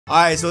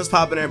Alright, so what's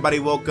poppin', everybody?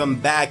 Welcome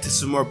back to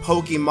some more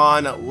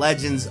Pokemon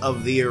Legends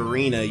of the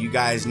Arena. You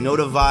guys know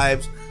the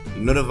vibes.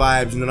 You know the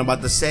vibes. You know what I'm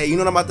about to say. You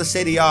know what I'm about to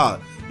say to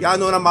y'all. Y'all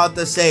know what I'm about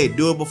to say.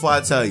 Do it before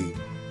I tell you.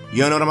 You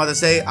don't know what I'm about to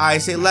say?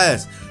 Alright, say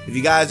less. If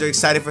you guys are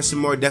excited for some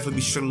more, definitely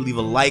be sure to leave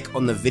a like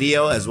on the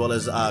video, as well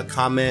as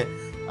comment,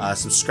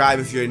 subscribe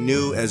if you're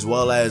new, as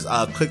well as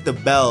click the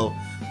bell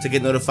to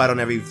get notified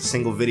on every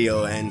single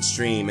video and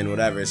stream and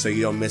whatever, so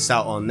you don't miss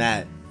out on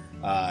that.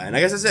 And I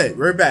guess that's it.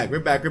 We're back.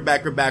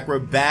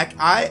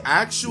 I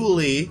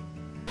actually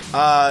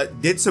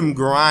did some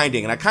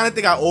grinding, and I kind of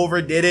think I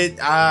overdid it.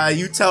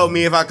 You tell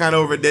me if I kind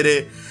of overdid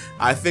it.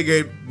 I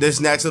figured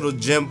this next little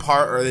gym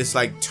part, or this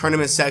like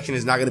tournament section,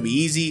 is not going to be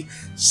easy,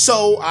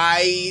 so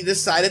I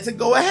decided to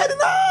go ahead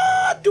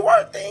and do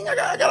our thing. I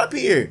got up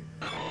here.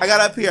 I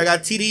got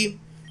TD.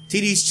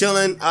 TD's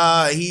chilling.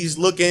 He's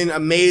looking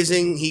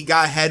amazing. He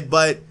got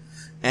headbutt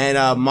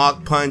and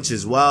Mach Punch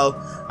as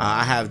well.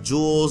 I have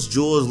Jules.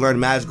 Jules learned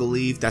Magical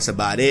Leaf. That's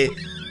about it.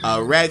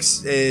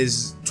 Rex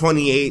is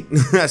 28.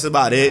 That's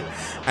about it.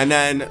 And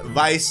then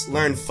Vice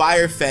learned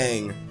Fire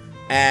Fang.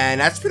 And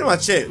that's pretty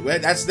much it.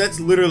 That's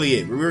literally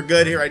it. We're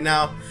good here right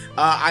now.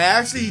 I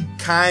actually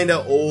kind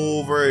of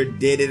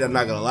overdid it. I'm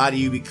not going to lie to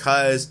you,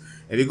 because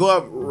if you go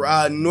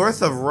up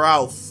north of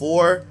Route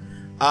 4,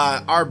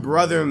 our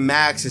brother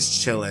Max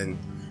is chilling.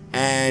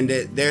 And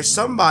there's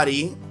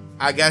somebody,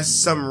 I guess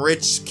some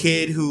rich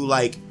kid who,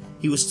 like,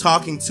 he was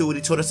talking to, and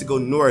he told us to go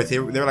north. They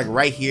were like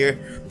right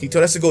here. He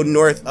told us to go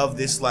north of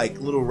this like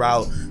little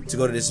route to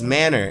go to this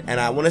manor, and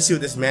I want to see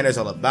what this manor is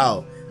all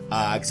about,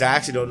 because I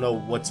actually don't know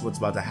what's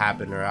about to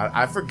happen, or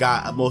I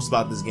forgot most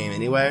about this game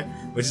anyway,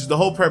 which is the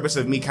whole purpose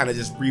of me kind of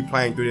just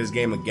replaying through this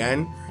game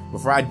again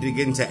before I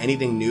get into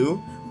anything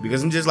new,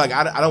 because I'm just like,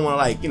 I don't want to,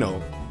 like, you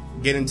know,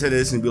 get into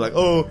this and be like,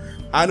 oh,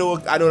 I know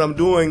what I'm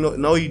doing.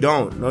 No, you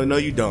don't. No,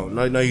 you don't.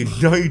 No, you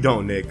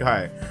don't, Nick. All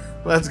right.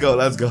 Let's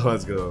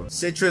go.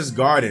 Citrus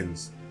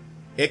Gardens.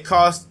 It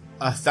costs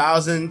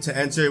 1,000 to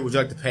enter. Would you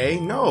like to pay?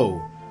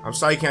 No. I'm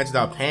sorry you can't enter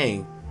without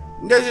paying.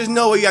 There's just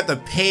no way you have to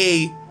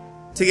pay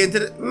to get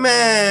into the...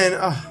 Man.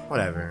 Oh,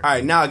 whatever.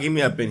 Alright, now get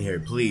me up in here,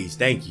 please.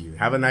 Thank you.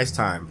 Have a nice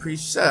time.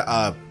 Shut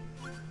up.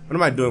 What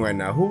am I doing right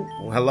now?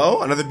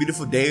 Hello? Another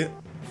beautiful day.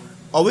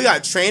 Oh, we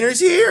got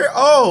trainers here?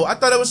 Oh, I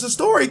thought it was a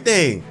story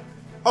thing.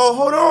 Oh,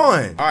 hold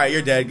on. Alright,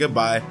 you're dead.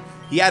 Goodbye.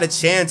 He had a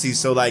Chansey,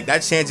 so like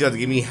that Chansey had to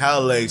give me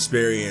hella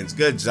experience.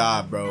 Good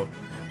job, bro.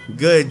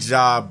 Good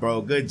job.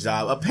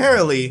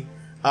 Apparently,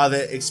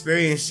 the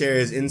experience share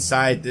is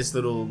inside this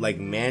little like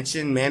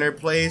manor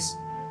place.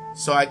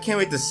 So I can't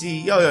wait to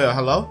see. Yo,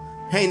 hello.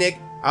 Hey Nick,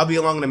 I'll be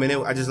along in a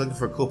minute. I just looking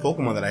for a cool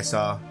Pokemon that I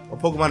saw.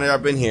 What Pokemon are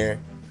up in here?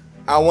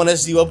 I want to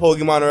see what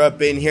Pokemon are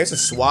up in here. It's a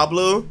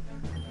Swablu.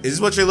 Is this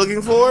what you're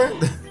looking for?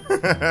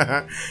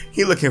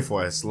 He looking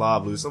for a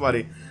Swablu.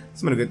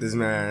 Somebody get this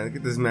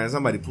man.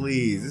 Somebody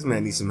please. This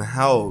man needs some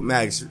help.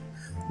 Max,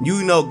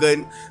 you know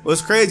good.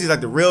 What's crazy is like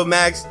the real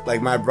Max,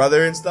 like my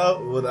brother and stuff,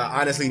 would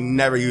honestly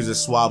never use a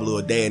Swablu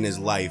a day in his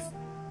life.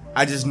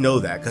 I just know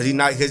that because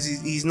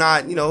he's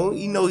not, you know,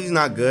 he's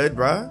not good,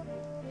 bruh.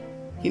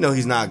 You know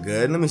he's not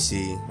good. Let me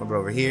see. Over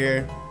over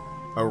here.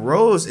 A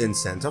rose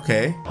incense.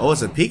 Okay. Oh,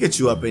 it's a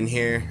Pikachu up in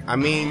here. I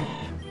mean,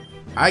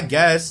 I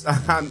guess.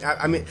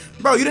 I mean,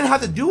 bro, you didn't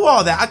have to do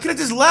all that. I could have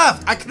just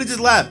left.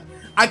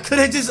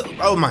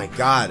 Oh my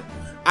god,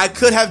 I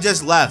could have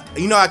just left.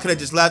 You know, I could have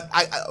just left.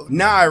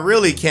 Now I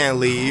really can't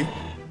leave,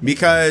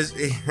 because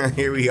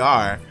here we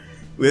are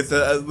with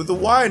the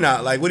why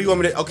not. Like, what do you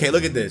want me to? Okay,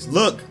 look at this.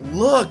 Look.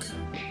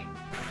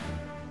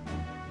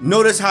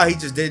 Notice how he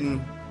just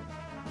didn't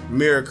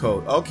mirror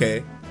code.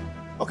 Okay,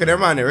 never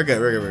mind. We're good.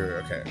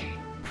 Okay,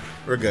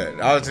 we're good.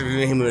 I was gonna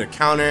hit him with a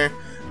counter.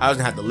 I was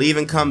gonna have to leave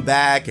and come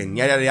back and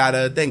yada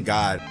yada. Thank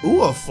God.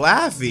 Ooh, a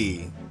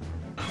Flaffy.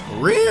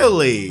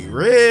 Really?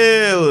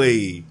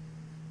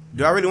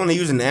 Do I really want to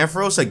use an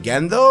Ampharos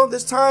again though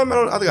this time?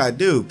 I think I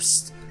do.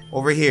 Psst.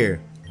 Over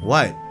here.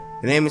 What?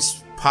 The name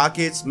is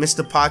Pockets,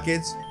 Mr.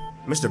 Pockets?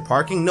 Mr.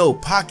 Parking? No,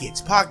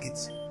 Pockets.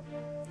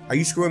 Are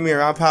you screwing me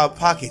around, pal?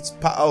 Pockets.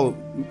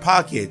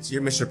 Pockets.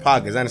 You're Mr.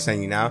 Pockets. I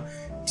understand you now.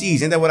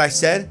 Jeez, ain't that what I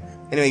said?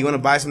 Anyway, you want to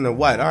buy something or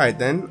what? Alright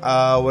then.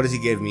 What does he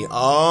give me?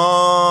 Oh.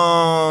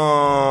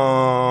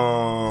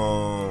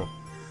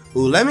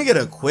 Ooh, let me get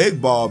a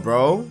quick ball,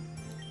 bro.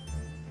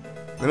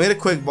 Let me get a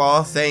quick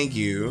ball, thank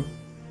you.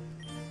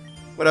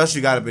 What else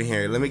you got up in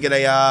here? Let me get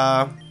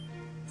a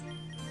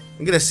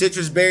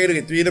citrus berry to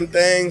get 3 of them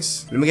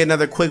things. Let me get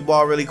another quick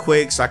ball really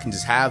quick so I can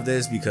just have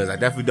this, because I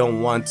definitely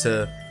don't want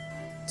to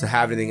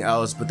have anything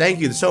else. But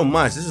thank you so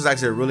much. This was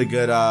actually a really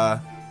good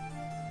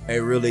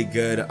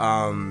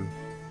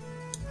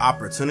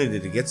opportunity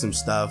to get some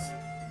stuff.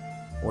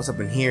 What's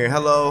up in here?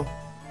 Hello.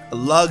 A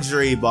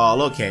luxury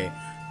ball, okay.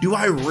 Do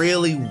I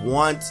really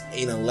want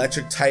an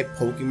electric type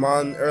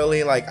Pokemon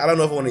early? Like, I don't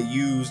know if I want to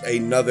use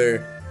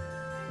another.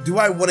 Do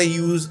I want to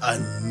use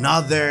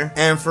another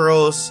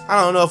Ampharos?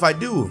 I don't know if I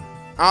do.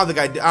 I don't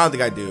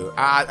think I do.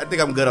 I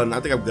think I'm good on. I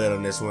think I'm good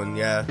on this one.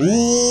 Yeah.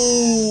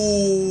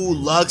 Ooh,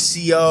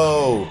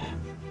 Luxio.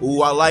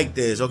 Ooh, I like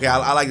this. Okay,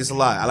 I like this a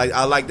lot.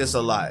 I like this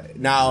a lot.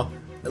 Now,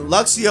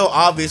 Luxio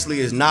obviously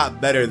is not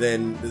better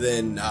than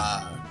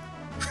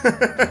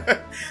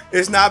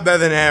it's not better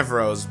than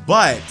Ampharos,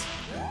 but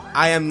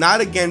I am not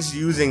against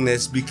using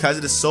this because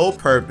of the sole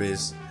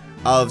purpose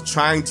of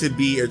trying to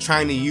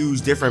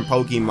use different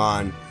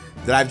Pokemon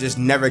that I've just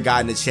never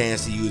gotten a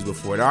chance to use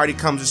before. It already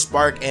comes with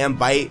Spark and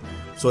Bite,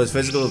 so his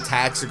physical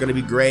attacks are gonna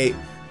be great.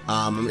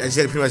 I just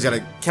pretty much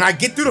gotta. Can I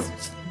get through the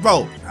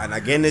bro? And I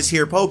get in this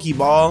here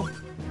Pokeball.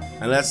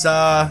 And let's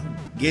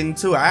get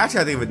into it. I actually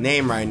have to think of a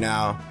name right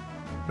now.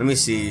 Let me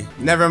see.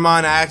 Never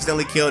mind, I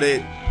accidentally killed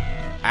it.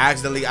 I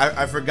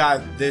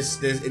forgot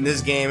this in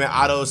this game it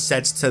auto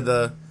sets to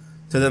the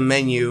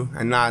menu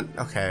and not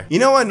okay. You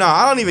know what? No,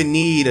 I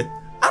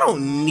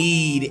don't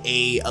need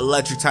a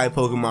electric type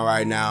Pokemon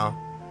right now.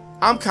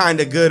 I'm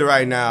kinda good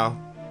right now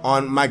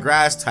on my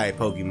grass type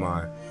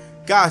Pokemon.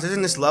 Gosh,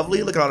 isn't this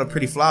lovely? Look at all the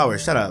pretty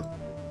flowers. Shut up.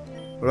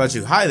 What about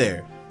you? Hi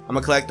there. I'm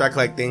a collector, I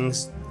collect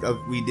things.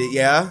 We did,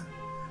 yeah?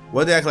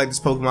 What did I collect this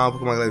Pokemon?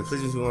 Collector,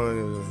 please.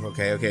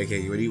 Okay.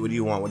 What do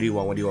you want? What do you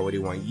want?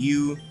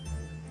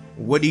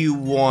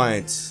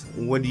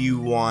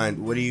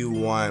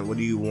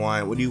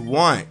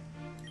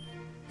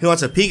 He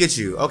wants a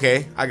Pikachu.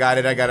 Okay, I got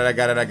it.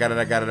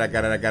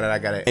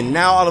 And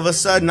now all of a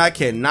sudden I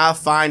cannot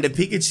find a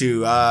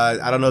Pikachu.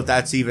 I don't know if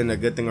that's even a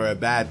good thing or a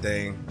bad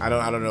thing. I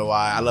don't know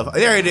why.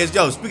 There it is.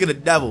 Yo, speak of the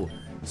devil.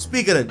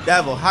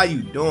 How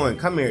you doing?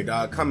 Come here,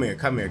 dog. Come here.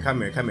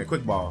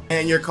 Quick ball.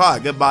 And you're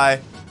caught. Goodbye.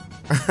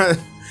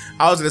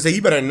 I was gonna say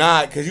you better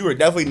not, because you were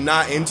definitely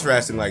not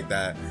interesting like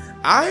that.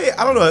 I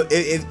don't know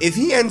if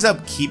he ends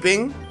up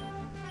keeping.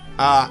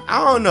 I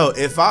don't know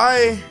if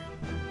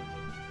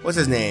what's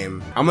his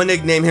name? I'm gonna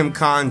nickname him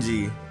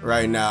Kanji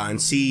right now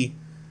and see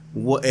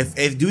what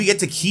if do we get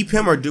to keep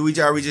him, or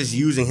are we just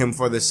using him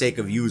for the sake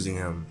of using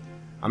him?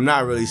 I'm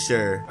not really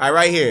sure. All right,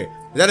 right here.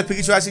 Is that a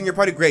Pikachu I see in your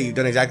party? Great, you've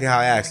done exactly how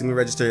I asked. Let me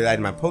register that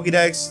in my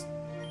Pokédex.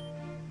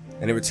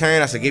 And in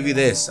return, I shall give you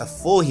this, a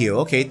full heal.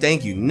 Okay,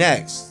 thank you.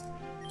 Next.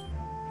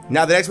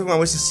 Now the next Pokemon I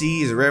wish to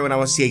see is a rare one. I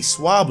want to see a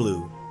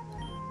Swablu.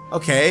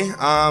 Okay,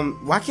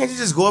 why can't you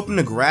just go up in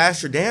the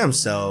grass your damn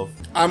self?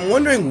 I'm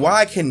wondering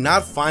why I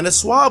cannot find a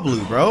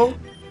Swablu, bro.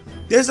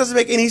 This doesn't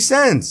make any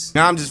sense.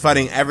 Now I'm just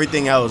fighting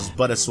everything else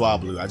but a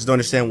Swablu. I just don't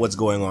understand what's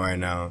going on right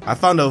now. I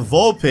found a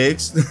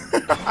Vulpix.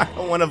 I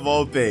don't want a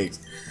Vulpix.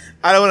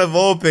 I don't want a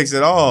Vulpix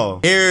at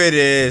all. Here it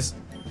is.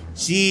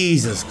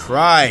 Jesus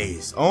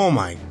Christ. Oh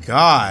my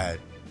God.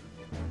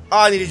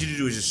 All I needed you to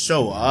do is just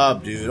show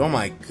up, dude. Oh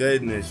my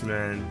goodness,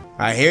 man.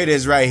 Alright, here it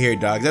is right here,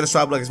 dog. Is that a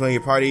Swablu I can smell in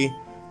your party?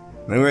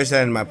 Let me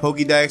reset in my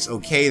Pokédex.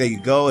 Okay, there you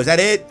go. Is that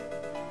it?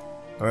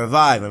 A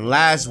revive. And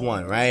last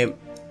one, right?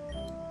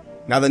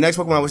 Now the next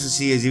Pokemon I wish to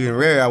see is even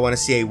rarer. I want to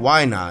see a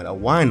Wynod. A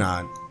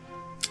Wynod.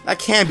 That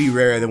can't be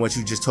rarer than what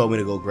you just told me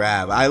to go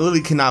grab. I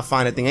literally cannot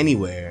find a thing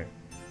anywhere.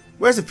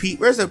 Where's the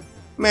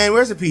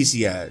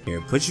PC at?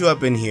 Here, put you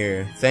up in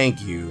here.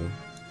 Thank you.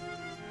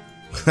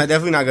 I'm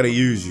definitely not gonna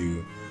use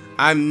you.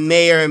 I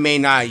may or may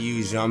not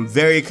use you. I'm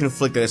very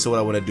conflicted as to what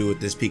I want to do with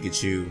this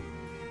Pikachu.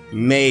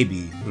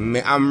 Maybe.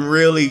 I'm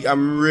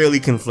really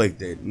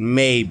conflicted.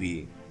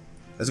 Maybe.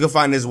 Let's go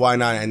find this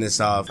Wynod and end this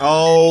off.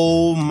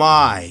 Oh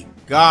my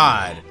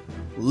God.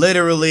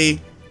 Literally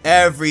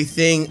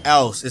everything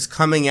else is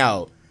coming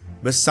out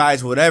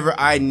besides whatever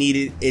I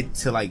needed it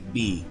to like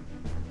be.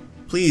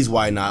 Please,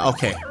 Wynod.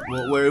 Okay.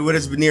 Where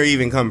does Veneer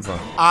even come from?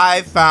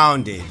 I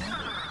found it.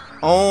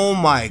 Oh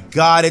my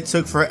God, it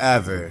took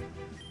forever.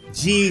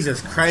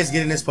 Jesus Christ,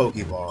 get in this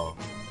Pokeball.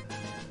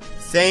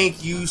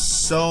 Thank you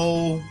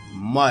so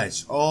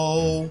much.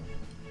 Oh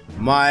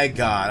my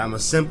God, I'm a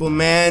simple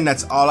man.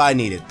 That's all I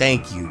needed.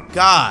 Thank you,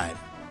 God.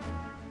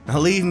 Now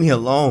leave me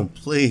alone,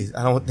 please.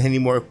 I don't want any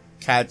more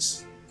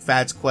Fats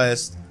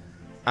Quest.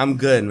 I'm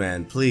good,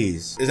 man.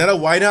 Please. Is that a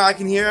Wynod I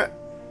can hear?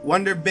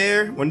 Wonder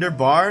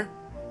Bar.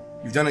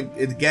 You've done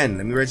it again.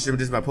 Let me register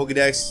this in my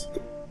Pokédex.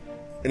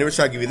 And then we're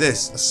trying to give you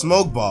this, a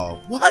Smoke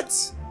Ball.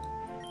 What?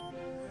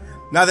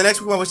 Now the next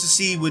Pokemon I wish to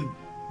see would,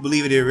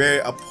 believe it or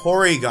rare, a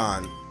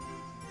Porygon.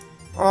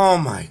 Oh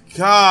my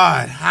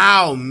God,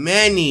 how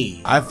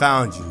many? I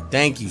found you.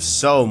 Thank you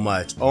so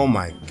much. Oh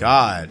my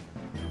God.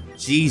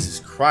 Jesus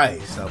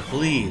Christ. So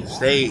please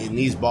stay in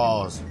these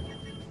balls.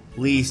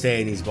 Please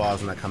stay in these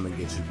balls when I come and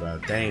get you, bro.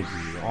 Thank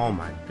you. Oh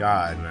my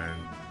God, man.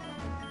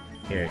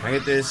 Here, can I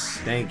get this?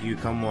 Thank you.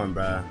 Come on,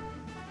 bro.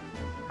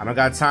 I don't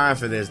got time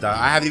for this, dog.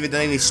 I haven't even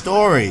done any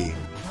story.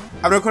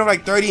 I've been recording for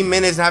like 30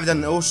 minutes and I haven't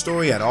done no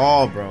story at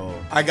all, bro.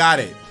 I got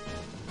it.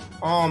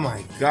 Oh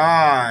my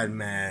God,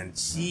 man.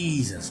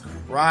 Jesus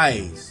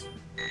Christ.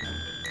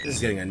 This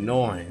is getting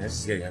annoying. This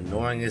is getting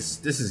annoying.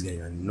 This is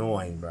getting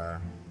annoying, bro.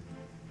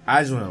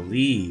 I just want to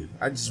leave.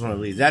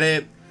 Is that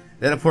it? Is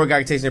that a poor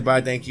guy takes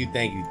nearby? Thank you.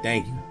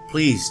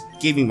 Please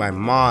give me my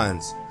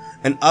Mons.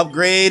 An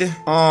upgrade?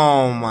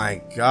 Oh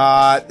my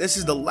God. This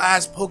is the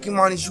last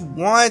Pokemon that you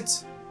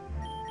want?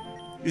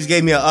 You just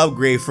gave me an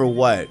upgrade for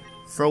what?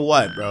 For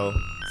what, bro?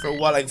 For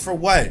what? Like, for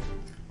what?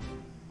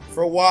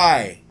 For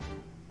why?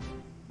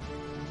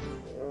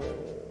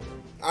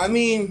 I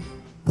mean,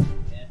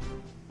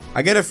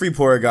 I get a free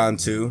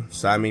Porygon too,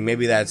 so I mean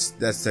maybe that's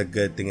a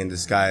good thing in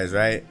disguise,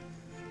 right?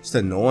 It's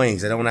annoying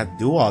because I don't want to have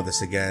to do all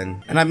this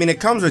again. And I mean it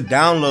comes with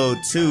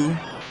download too.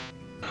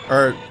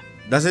 Or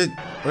does it?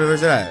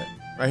 Where's it at?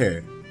 Right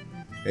here.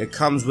 It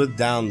comes with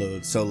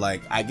download, so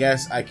like I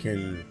guess I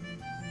can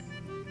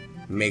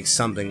make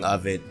something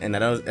of it, and it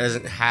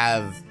doesn't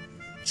have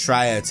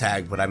try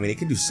attack, but I mean it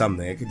could do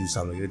something. It could do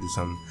something.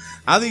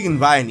 I don't think you can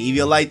buy an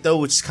Eviolite though,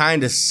 which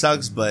kind of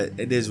sucks, but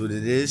it is what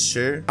it is.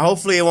 Sure.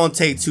 Hopefully it won't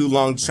take too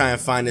long to try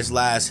and find this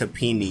last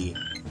Happiny,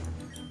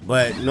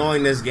 but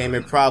knowing this game,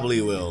 it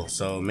probably will.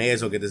 So may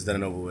as well get this done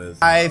and over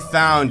with. I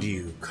found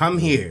you. Come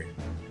here.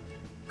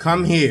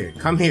 Come here.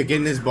 Come here. Get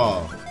in this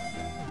ball.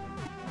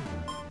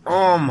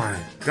 Oh my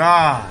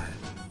god.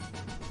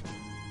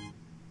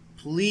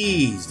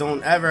 Please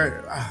don't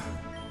ever.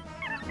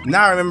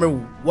 Now I remember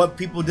what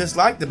people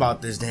disliked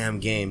about this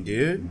damn game,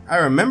 dude. I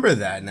remember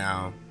that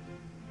now.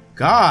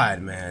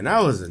 God, man,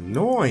 that was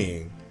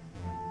annoying.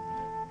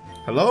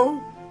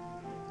 Hello?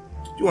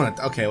 You want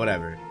to? Okay,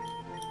 whatever.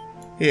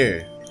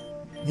 Here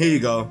you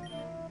go.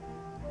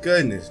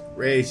 Goodness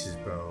gracious,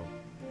 bro.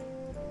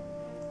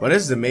 Well,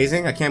 this is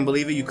amazing. I can't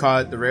believe it. You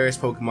caught the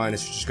rarest Pokemon in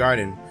Citrus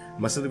Garden. I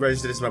must simply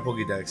register this in my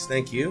Pokédex.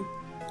 Thank you.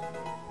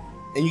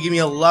 And you give me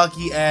a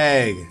lucky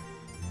egg.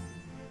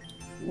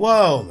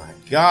 Whoa, my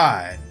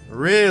god.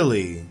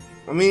 Really?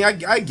 I mean,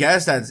 I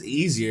guess that's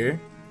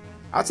easier.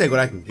 I'll take what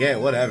I can get,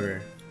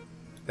 whatever.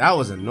 That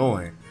was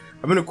annoying.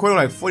 I've been recording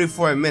like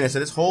 44 minutes, so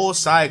this whole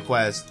side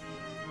quest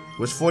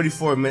was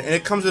 44 minutes. And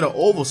it comes with an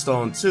oval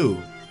stone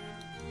too.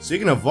 So you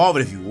can evolve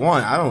it if you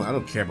want. I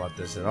don't care about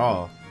this at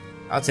all.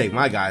 I'll take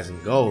my guys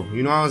and go.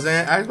 You know what I'm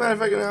saying? As a matter of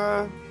fact,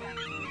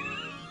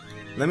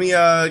 let me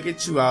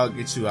get you out.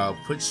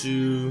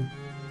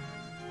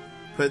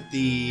 Put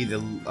the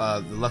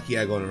lucky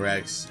egg on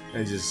Rex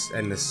and just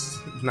end this.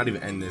 Not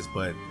even end this,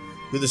 but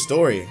do the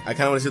story. I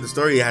kind of want to see what the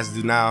story has to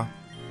do now.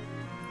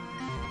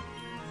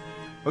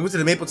 Welcome to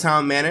the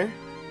Mapletown Manor.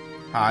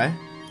 Hi.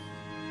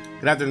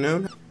 Good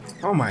afternoon.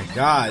 Oh my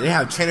god, they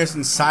have trainers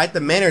inside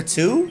the manor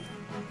too?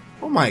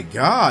 Oh my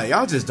god,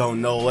 y'all just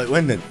don't know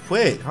when to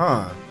quit,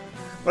 huh?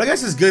 But I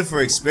guess it's good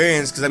for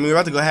experience, because I mean we're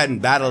about to go ahead and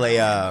battle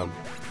a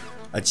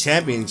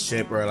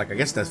championship, or like I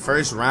guess the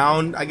first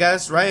round, I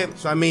guess, right?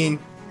 So I mean,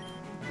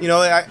 you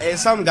know,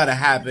 something gotta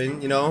happen,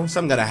 you know,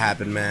 something gotta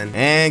happen, man.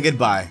 And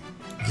goodbye.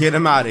 Get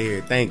him out of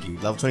here. Thank you.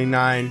 Level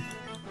 29.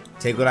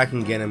 Take what I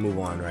can get and move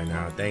on right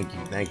now. Thank you,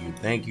 thank you,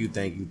 thank you,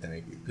 thank you,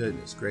 thank you.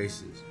 Goodness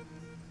gracious.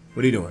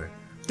 What are you doing?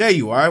 There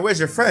you are. Where's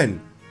your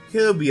friend?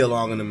 He'll be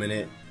along in a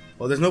minute.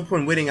 Well, there's no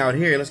point waiting out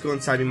here. Let's go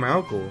inside and meet my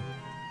uncle.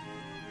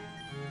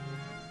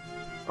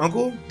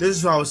 Uncle, this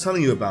is what I was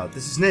telling you about.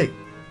 This is Nick.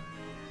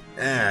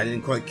 I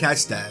didn't quite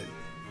catch that.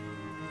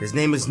 His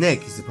name is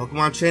Nick. He's the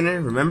Pokemon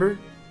trainer, remember?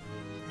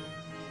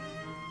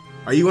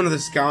 Are you one of the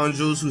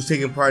scoundrels who's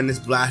taking part in this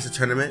blaster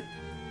tournament?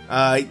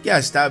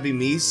 Yes, that would be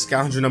me,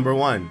 scoundrel number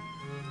 1.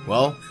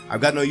 Well,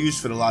 I've got no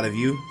use for the lot of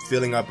you,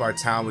 filling up our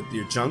town with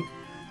your junk.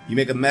 You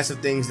make a mess of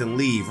things, then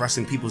leave,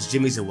 rustling people's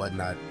jimmies and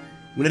whatnot.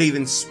 We not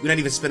even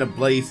spend a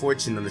bloody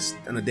fortune on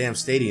a damn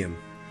stadium,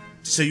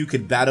 just so you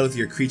could battle with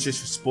your creatures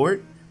for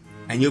sport.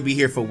 And you'll be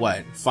here for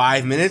what?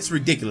 5 minutes?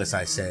 Ridiculous,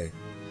 I say.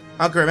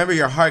 Uncle, remember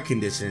your heart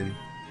condition.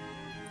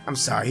 I'm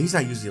sorry, he's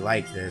not usually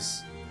like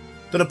this.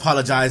 Don't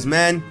apologize,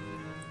 man.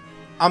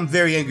 I'm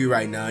very angry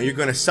right now. You're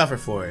gonna suffer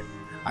for it.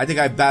 I think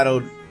I haven't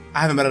battled.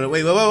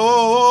 Wait, whoa,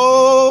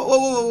 whoa, whoa,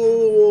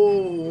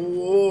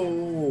 whoa,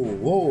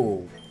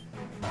 whoa,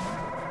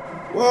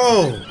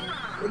 whoa!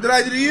 What did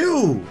I do to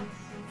you?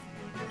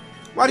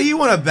 Why do you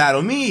want to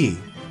battle me?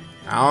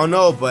 I don't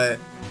know, but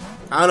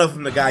I don't know if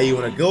I'm the guy you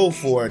want to go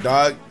for,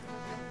 dog.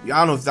 I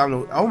don't know if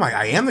I'm. Oh my!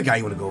 I am the guy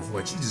you want to go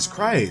for. Jesus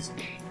Christ!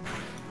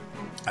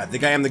 I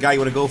think I am the guy you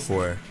want to go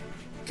for.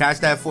 Catch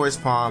that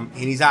forest palm,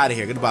 and he's out of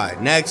here. Goodbye.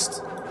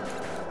 Next.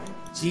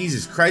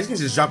 Jesus Christ, you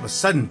can just drop a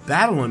sudden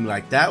battle on me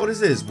like that. What is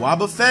this?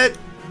 Wobbuffet?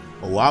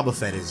 A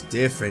Wobbuffet is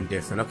different.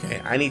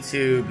 Okay, I need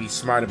to be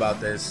smart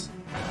about this.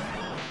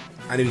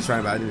 I need to be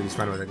smart about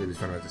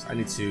this. I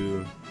need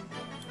to...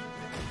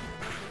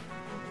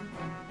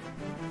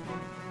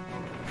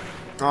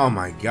 Oh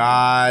my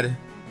god.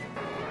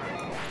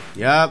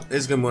 Yep,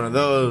 it's gonna be one of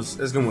those.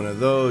 You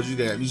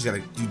just gotta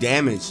do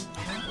damage.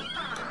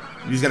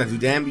 You just gotta do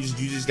damage.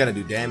 You just gotta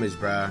do damage,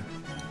 bruh.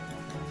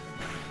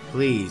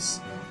 Please.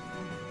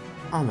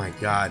 Oh my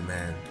god,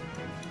 man.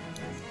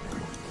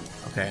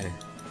 Okay.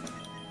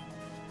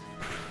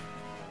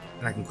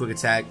 And I can quick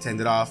attack, tend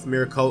it off,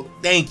 mirror coat.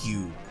 Thank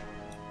you.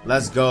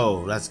 Let's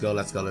go.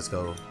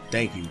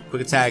 Thank you.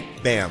 Quick attack,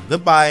 bam.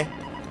 Goodbye.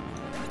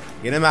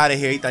 Get him out of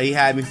here. He thought he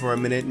had me for a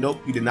minute.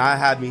 Nope, you did not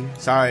have me.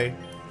 Sorry.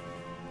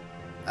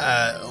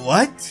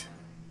 What?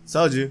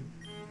 Told you.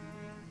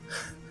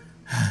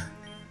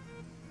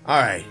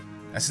 Alright.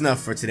 That's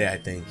enough for today, I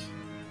think.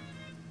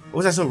 What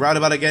was I so riled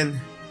about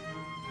again?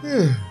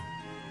 I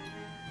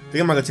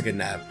think I'm gonna take a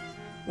nap.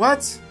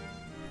 What?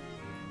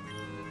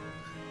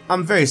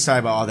 I'm very sorry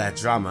about all that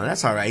drama.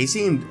 That's alright. He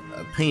seemed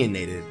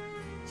opinionated.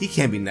 He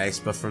can be nice,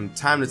 but from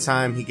time to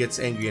time he gets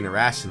angry and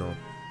irrational.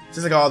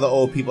 Just like all the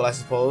old people, I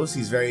suppose.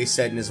 He's very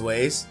set in his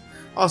ways.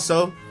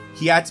 Also,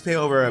 he had to pay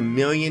over $1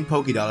 million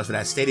Poké-Dollars for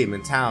that stadium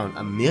in town.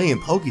 $1 million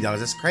Poké-Dollars,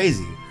 that's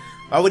crazy.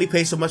 Why would he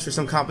pay so much for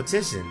some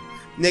competition?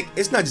 Nick,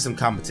 it's not just some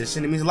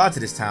competition, it means a lot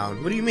to this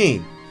town. What do you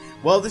mean?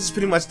 Well, this is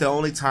pretty much the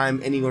only time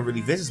anyone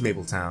really visits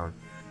Mapletown.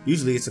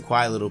 Usually it's a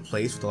quiet little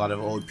place with a lot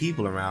of old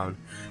people around.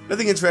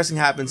 Nothing interesting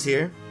happens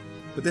here,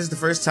 but this is the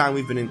first time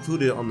we've been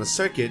included on the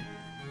circuit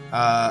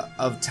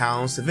of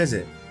towns to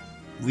visit.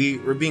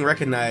 We're being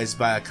recognized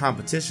by a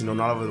competition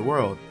all over the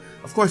world.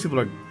 Of course people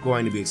are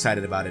going to be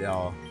excited about it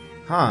all.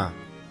 Huh.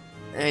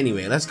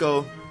 Anyway, let's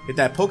go get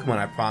that Pokemon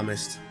I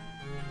promised.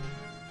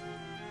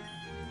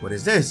 What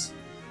is this?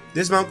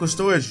 This is my uncle's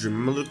storage room.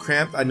 I'm a little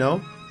cramped, I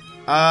know.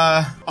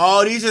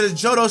 Oh, these are the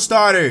Johto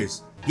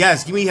starters.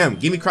 Yes, give me him.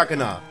 Give me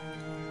Crocodile.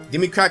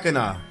 Give me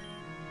Crocodile.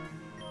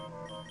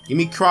 Give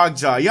me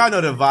Crogjaw. Y'all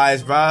know the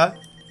vibes, bruh.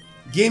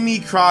 Give me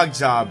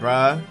Crogjaw,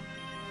 bruh.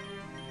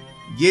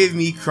 Give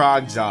me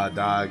Crogjaw,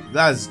 dog.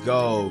 Let's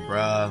go,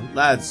 bruh.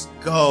 Let's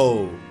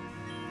go.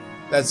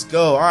 Let's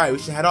go. Alright, we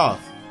should head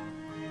off.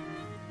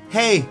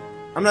 Hey,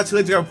 I'm not too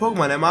late to grab a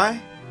Pokemon, am I?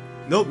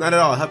 Nope, not at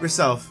all. Help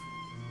yourself.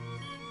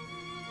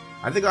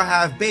 I think I'll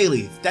have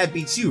Bayleaf. That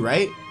beats you,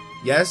 right?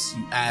 Yes,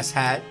 you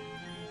asshat.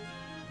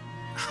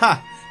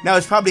 Ha! Now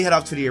it's probably head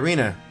off to the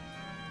arena.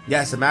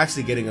 Yes, I'm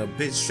actually getting a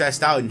bit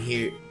stressed out in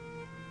here.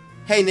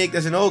 Hey Nick,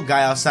 there's an old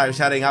guy outside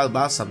shouting out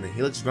about something.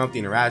 He looks grumpy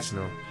and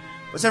irrational.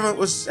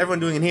 What's everyone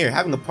doing in here?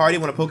 Having a party?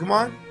 Want a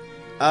Pokemon?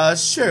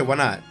 Sure, why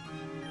not?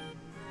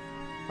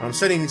 I'm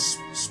starting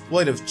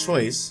spoiled of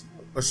choice.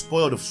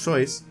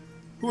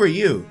 Who are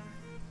you?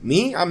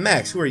 Me? I'm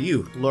Max. Who are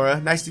you?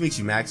 Laura. Nice to meet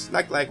you, Max.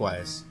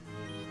 Likewise.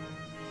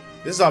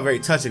 This is all very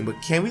touching,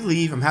 but can we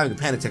leave? I'm having a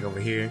panic attack over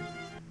here.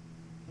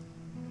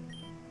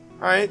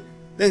 Alright.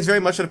 Thanks very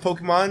much for the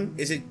Pokemon.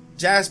 Is it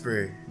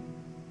Jasper?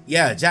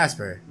 Yeah,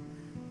 Jasper.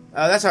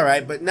 That's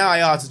alright, but now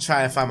I ought to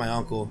try and find my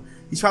uncle.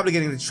 He's probably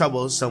getting into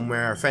trouble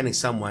somewhere or offending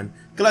someone.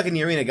 Good luck in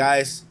the arena,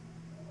 guys.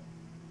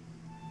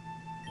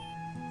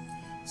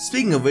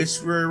 Speaking of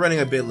which, we're running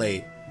a bit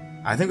late.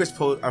 I think our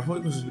Pokemon's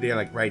supposed to be there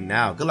like right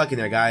now. Good luck in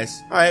there,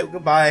 guys. Alright,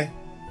 goodbye.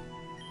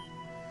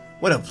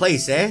 What a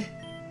place, eh?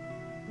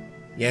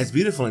 Yeah, it's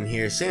beautiful in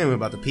here. Shame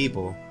about the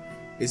people.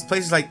 It's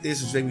places like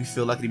this which make me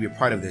feel lucky to be a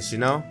part of this, you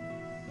know?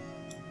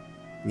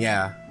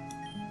 Yeah.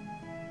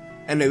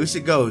 Anyway, we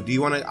should go. Do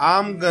you want to?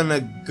 I'm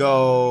gonna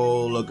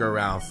go look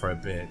around for a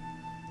bit.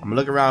 I'm gonna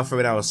look around for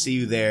it. I will see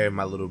you there,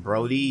 my little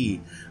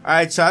brody.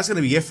 Alright, so that's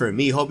gonna be it for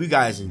me. Hope you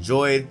guys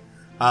enjoyed.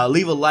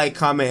 Leave a like,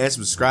 comment, and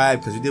subscribe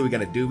because we did what we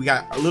gotta do. We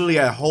got literally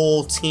a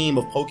whole team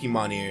of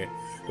Pokemon here,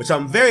 which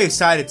I'm very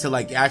excited to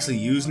like actually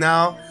use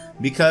now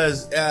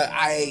because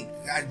I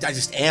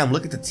just am.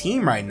 Look at the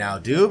team right now,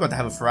 dude. About to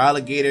have a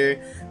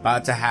Feraligatr,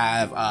 about to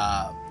have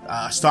a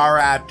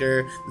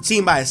Staraptor. The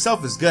team by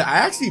itself is good. I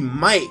actually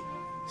might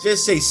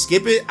just say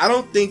skip it. I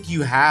don't think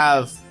you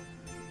have.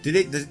 Do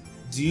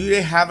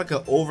they have like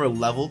an over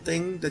level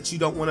thing that you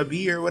don't want to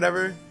be or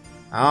whatever?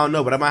 I don't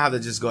know, but I might have to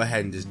just go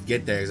ahead and just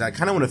get there because I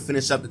kind of want to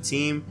finish up the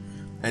team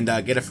and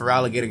get a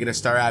Feraligatr, get a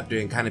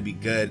Staraptor, and kind of be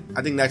good.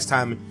 I think next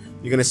time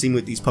you're gonna see me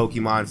with these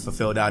Pokemon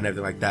fulfilled out and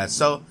everything like that.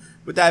 So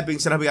with that being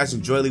said, I hope you guys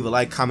enjoy. Leave a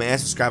like, comment, and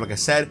subscribe. Like I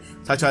said,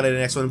 talk to you all in the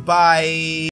next one. Bye.